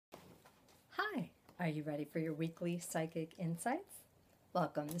Are you ready for your weekly psychic insights?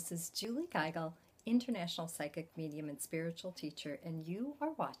 Welcome. This is Julie Geigle, international psychic medium and spiritual teacher, and you are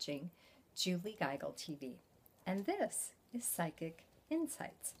watching Julie Geigle TV. And this is Psychic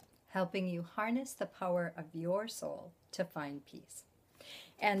Insights, helping you harness the power of your soul to find peace.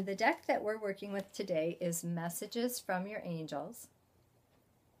 And the deck that we're working with today is Messages from Your Angels.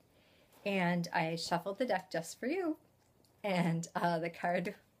 And I shuffled the deck just for you. And the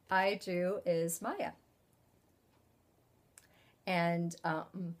card I drew is Maya. And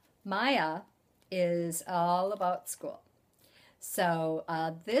Maya is all about school. So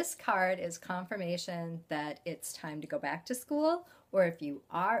this card is confirmation that it's time to go back to school, or if you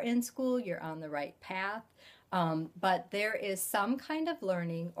are in school, you're on the right path. But there is some kind of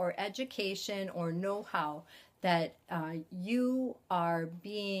learning or education or know-how that you are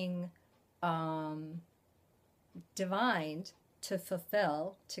being divined to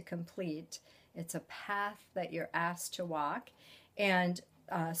fulfill, to complete. It's a path that you're asked to walk, and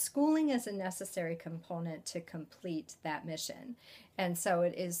schooling is a necessary component to complete that mission. And so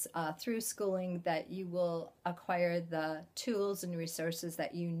it is through schooling that you will acquire the tools and resources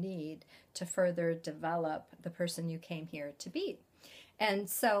that you need to further develop the person you came here to be. And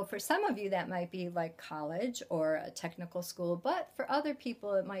so for some of you that might be like college or a technical school, but for other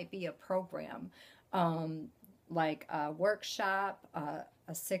people it might be a program, like a workshop, a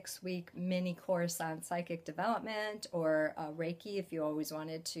 6-week mini course on psychic development, or Reiki if you always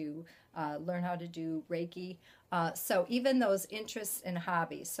wanted to learn how to do Reiki. So even those interests and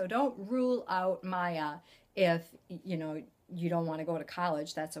hobbies. So don't rule out Maya if you don't want to go to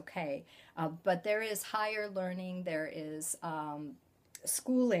college. That's okay. But there is higher learning. There is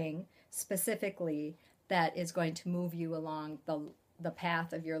schooling specifically that is going to move you along the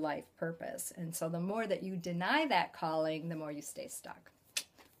path of your life purpose. And so the more that you deny that calling, the more you stay stuck.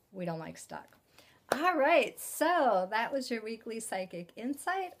 We don't like stuck. All right, so that was your weekly psychic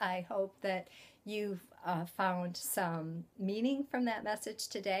insight. I hope that you've found some meaning from that message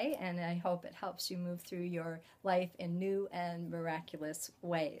today, and I hope it helps you move through your life in new and miraculous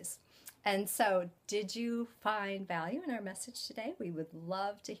ways. And so, did you find value in our message today? We would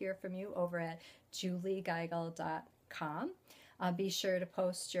love to hear from you over at juliegeigel.com. Be sure to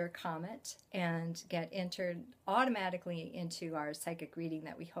post your comment and get entered automatically into our psychic reading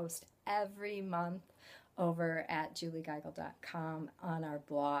that we host every month over at juliegeigel.com on our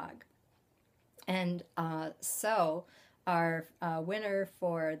blog. And so our winner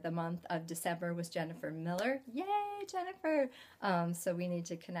for the month of December was Jennifer Miller. Yay, Jennifer! So we need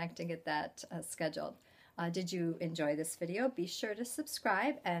to connect and get that scheduled. Did you enjoy this video? Be sure to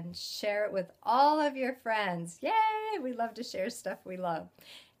subscribe and share it with all of your friends. Yay! We love to share stuff we love.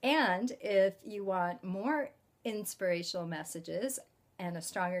 And if you want more inspirational messages and a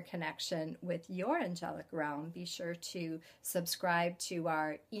stronger connection with your angelic realm, be sure to subscribe to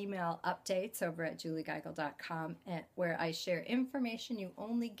our email updates over at juliegeigel.com, where I share information you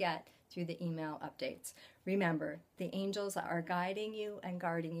only get through the email updates. Remember, the angels are guiding you and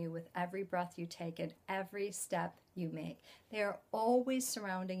guarding you with every breath you take and every step you make. They are always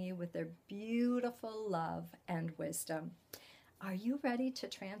surrounding you with their beautiful love and wisdom. Are you ready to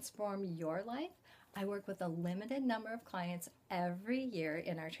transform your life? I work with a limited number of clients every year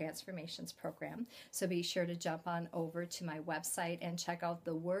in our Transformations program, so be sure to jump on over to my website and check out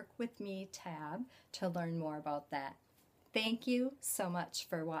the Work With Me tab to learn more about that. Thank you so much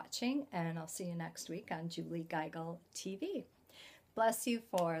for watching, and I'll see you next week on Julie Geigle TV. Bless you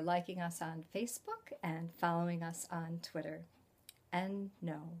for liking us on Facebook and following us on Twitter. And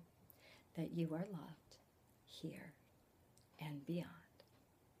know that you are loved here and beyond.